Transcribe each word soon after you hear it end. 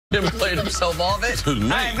Him played himself off it. All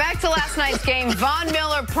right, back to last night's game. Von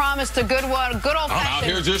Miller promised a good old-fashioned... I'm out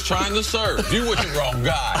here just trying to serve. You with the wrong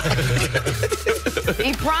guy.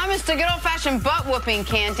 He promised a good old-fashioned butt-whooping,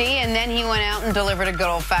 Canty, and then he went out and delivered a good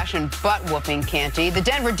old-fashioned butt-whooping, Canty. The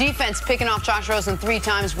Denver defense picking off Josh Rosen 3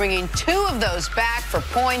 times, bringing 2 of those back for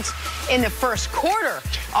points in the first quarter.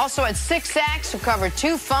 Also had 6 sacks, recovered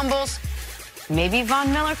 2 fumbles. Maybe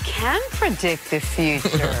Von Miller can predict the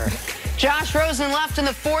future. Josh Rosen left in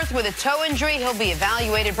the 4th with a toe injury. He'll be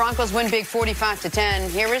evaluated. Broncos win big 45-10.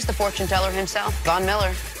 Here is the fortune teller himself, Von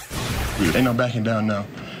Miller. Ain't no backing down now.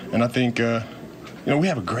 And I think, we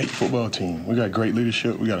have a great football team. We got great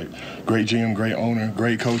leadership. We got a great GM, great owner,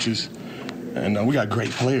 great coaches. And we got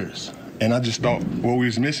great players. And I just thought what we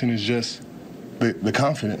was missing is just the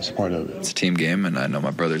confidence part of it. It's a team game, and I know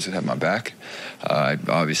my brothers would have my back. I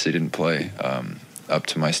obviously didn't play up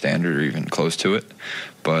to my standard or even close to it.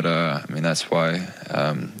 But, that's why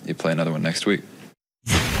you play another one next week.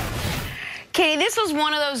 Kenny, this was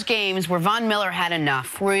one of those games where Von Miller had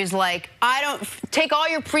enough, where he's like, I don't take all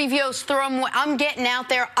your previews, throw them away. I'm getting out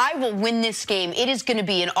there. I will win this game. It is going to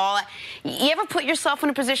be an all. You ever put yourself in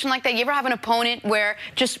a position like that? You ever have an opponent where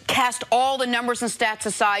just cast all the numbers and stats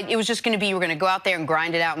aside? It was just going to be you were going to go out there and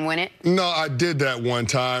grind it out and win it? No, I did that one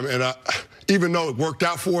time, and even though it worked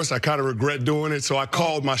out for us, I kind of regret doing it. So I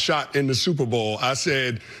called my shot in the Super Bowl. I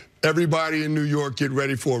said, everybody in New York, get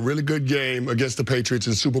ready for a really good game against the Patriots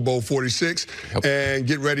in Super Bowl 46, and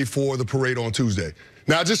get ready for the parade on Tuesday.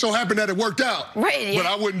 Now, it just so happened that it worked out, right, but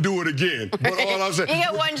I wouldn't do it again. But all I'm saying, you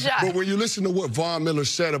get one shot. But when you listen to what Von Miller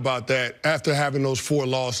said about that, after having those 4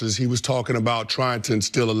 losses, he was talking about trying to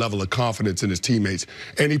instill a level of confidence in his teammates,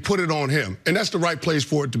 and he put it on him. And that's the right place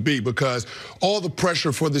for it to be, because all the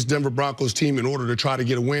pressure for this Denver Broncos team in order to try to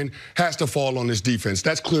get a win has to fall on this defense.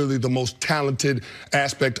 That's clearly the most talented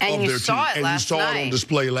aspect of their team. And you saw it on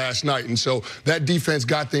display last night. And so that defense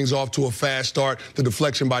got things off to a fast start. The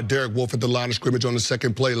deflection by Derek Wolfe at the line of scrimmage on the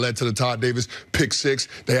second play led to the Todd Davis pick 6.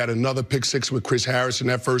 They had another pick 6 with Chris Harris in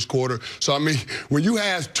that first quarter. So, when you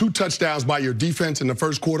have 2 touchdowns by your defense in the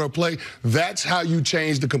first quarter of play, that's how you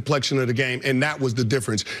change the complexion of the game, and that was the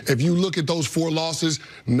difference. If you look at those 4 losses,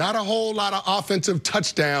 not a whole lot of offensive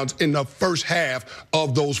touchdowns in the first half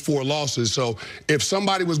of those 4 losses. So if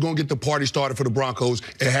somebody was going to get the party started for the Broncos,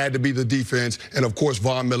 it had to be the defense. And, of course,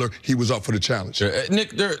 Von Miller, he was up for the challenge.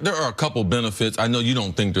 Nick, there are a couple benefits. I know you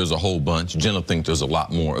don't think there's a whole bunch. Jenna thinks there's a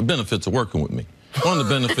lot more. Benefits of working with me. One of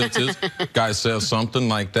the benefits is, guy says something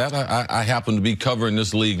like that. I happen to be covering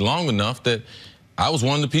this league long enough that I was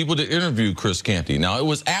one of the people that interviewed Chris Canty. Now, it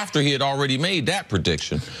was after he had already made that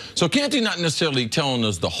prediction. So Canty not necessarily telling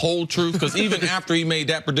us the whole truth, because even after he made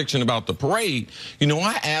that prediction about the parade,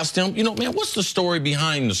 I asked him, man, what's the story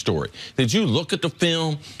behind the story? Did you look at the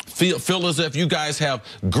film, feel as if you guys have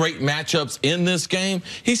great matchups in this game?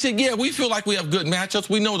 He said, yeah, we feel like we have good matchups.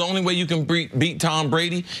 We know the only way you can beat Tom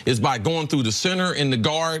Brady is by going through the center and the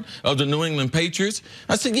guard of the New England Patriots.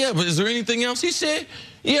 I said, yeah, but is there anything else? He said,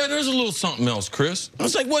 yeah, there's a little something else, Chris. I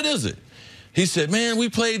was like, what is it? He said, man, we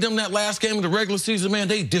played them that last game of the regular season, man,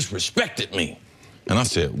 they disrespected me. And I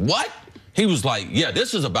said, what? He was like, yeah,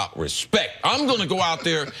 this is about respect. I'm going to go out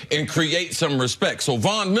there and create some respect. So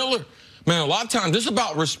Von Miller, man, a lot of times this is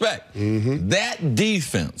about respect. That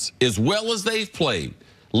defense, as well as they've played,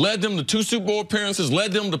 led them to 2 Super Bowl appearances,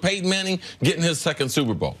 led them to Peyton Manning getting his 2nd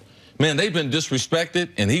Super Bowl. Man, they've been disrespected,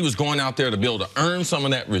 and he was going out there to be able to earn some of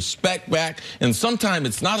that respect back. And sometimes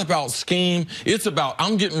it's not about scheme. It's about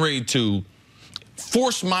I'm getting ready to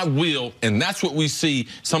force my will, and that's what we see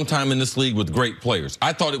sometime in this league with great players.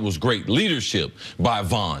 I thought it was great leadership by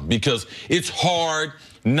Von, because it's hard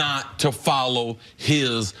not to follow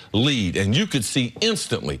his lead. And you could see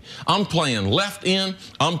instantly, I'm playing left end,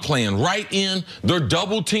 I'm playing right end, they're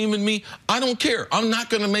double teaming me. I don't care. I'm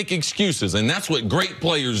not going to make excuses. And that's what great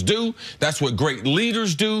players do. That's what great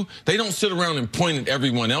leaders do. They don't sit around and point at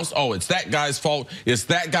everyone else. Oh, it's that guy's fault. It's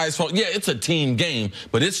that guy's fault. Yeah, it's a team game,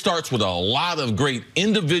 but it starts with a lot of great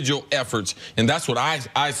individual efforts. And that's what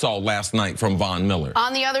I saw last night from Von Miller.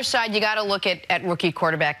 On the other side, you got to look at rookie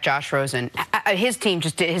quarterback Josh Rosen. His team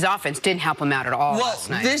his offense didn't help him out at all last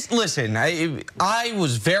night. Listen, I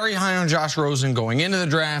was very high on Josh Rosen going into the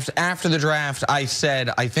draft. After the draft, I said,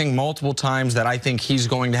 I think multiple times that I think he's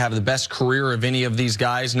going to have the best career of any of these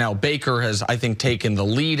guys. Now, Baker has, I think, taken the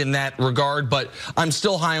lead in that regard, but I'm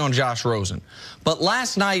still high on Josh Rosen. But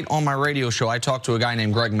last night on my radio show, I talked to a guy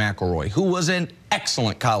named Greg McElroy, who was an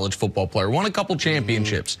excellent college football player, won a couple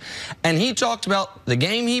championships. And he talked about the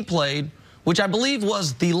game he played, which I believe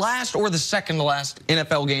was the last or the second to last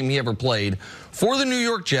NFL game he ever played for the New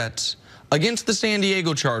York Jets against the San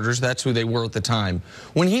Diego Chargers, that's who they were at the time,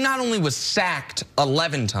 when he not only was sacked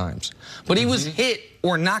 11 times, but he was hit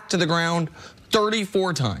or knocked to the ground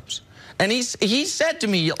 34 times. And he said to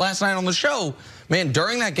me last night on the show, man,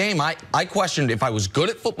 during that game, I questioned if I was good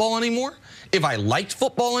at football anymore, if I liked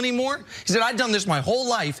football anymore. He said, I'd done this my whole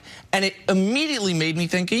life, and it immediately made me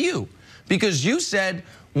think of you. Because you said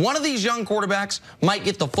one of these young quarterbacks might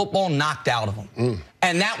get the football knocked out of him.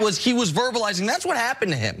 And that was, he was verbalizing, that's what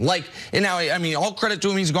happened to him. Like, and now, I mean, all credit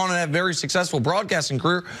to him, he's gone on to have a very successful broadcasting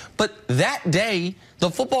career. But that day,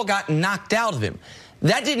 the football got knocked out of him.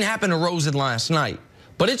 That didn't happen to Rosen last night.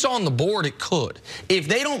 But it's on the board, it could. If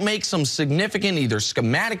they don't make some significant either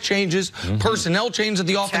schematic changes, personnel changes at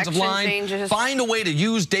the offensive line, find a way to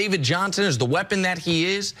use David Johnson as the weapon that he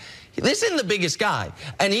is, this isn't the biggest guy.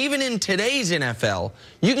 And even in today's NFL,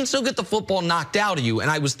 you can still get the football knocked out of you. And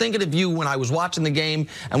I was thinking of you when I was watching the game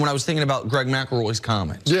and when I was thinking about Greg McElroy's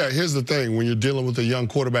comments. Yeah, here's the thing. When you're dealing with a young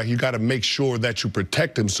quarterback, you got to make sure that you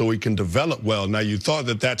protect him so he can develop well. Now, you thought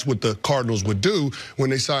that that's what the Cardinals would do when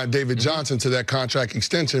they signed David Johnson to that contract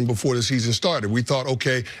extension before the season started. We thought,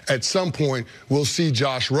 okay, at some point, we'll see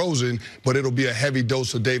Josh Rosen, but it'll be a heavy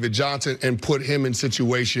dose of David Johnson and put him in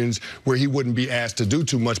situations where he wouldn't be asked to do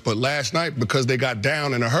too much. But last night, because they got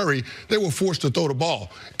down in a hurry, they were forced to throw the ball.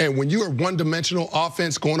 And when you're a one-dimensional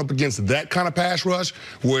offense going up against that kind of pass rush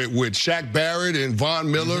with Shaq Barrett and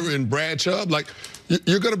Von Miller and Brad Chubb, like,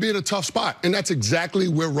 you're going to be in a tough spot. And that's exactly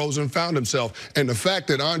where Rosen found himself. And the fact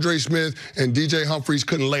that Andre Smith and DJ Humphries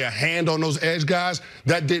couldn't lay a hand on those edge guys,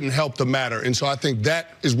 that didn't help the matter. And so I think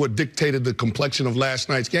that is what dictated the complexion of last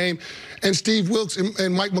night's game. And Steve Wilks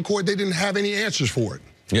and Mike McCoy, they didn't have any answers for it.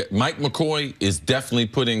 Yeah, Mike McCoy is definitely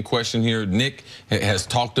put in question here. Nick has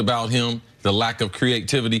talked about him, the lack of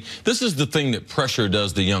creativity. This is the thing that pressure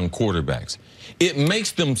does to young quarterbacks. It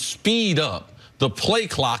makes them speed up the play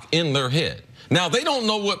clock in their head. Now, they don't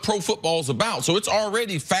know what pro football is about, so it's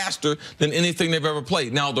already faster than anything they've ever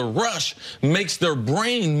played. Now, the rush makes their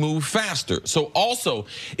brain move faster. So also,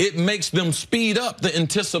 it makes them speed up the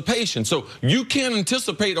anticipation. So you can't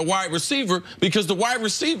anticipate a wide receiver because the wide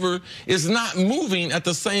receiver is not moving at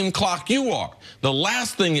the same clock you are. The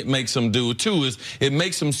last thing it makes them do, too, is it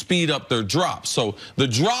makes them speed up their drops. So the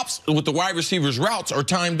drops with the wide receiver's routes are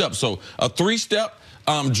timed up. So a three-step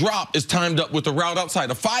drop is timed up with the route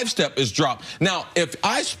outside. A five-step is dropped. Now, if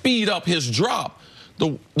I speed up his drop,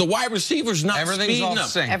 the wide receiver's not speeding up.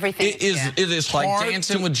 It is hard like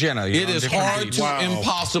dancing with Jenna. It is hard to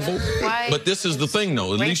impossible. But this is the thing,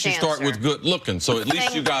 though. At least you start with good looking. So at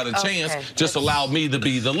least you got a chance. Just allow me to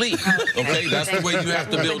be the lead. Okay? That's the way you have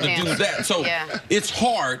to be able to do that. So it's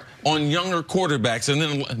hard on younger quarterbacks. And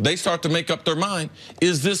then they start to make up their mind,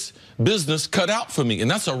 is this business cut out for me? And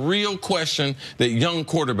that's a real question that young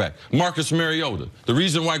quarterback, Marcus Mariota. The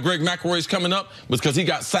reason why Greg McElroy is coming up was because he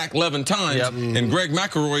got sacked 11 times. And Greg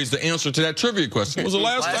McElroy is the answer to that trivia question. It was the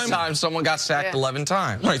last time someone got sacked 11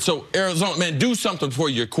 times. Right, so Arizona, man, do something for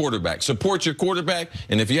your quarterback. Support your quarterback,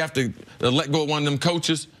 and if you have to let go of one of them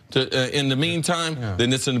coaches in the meantime,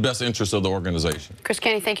 then it's in the best interest of the organization. Chris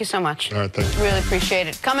Canty, thank you so much. All right, thank you. Really appreciate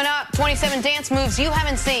it. Coming up, 27 dance moves you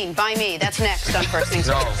haven't seen by me. That's next on First Things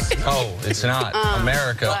First. No, it's not.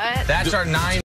 America. What? That's our 9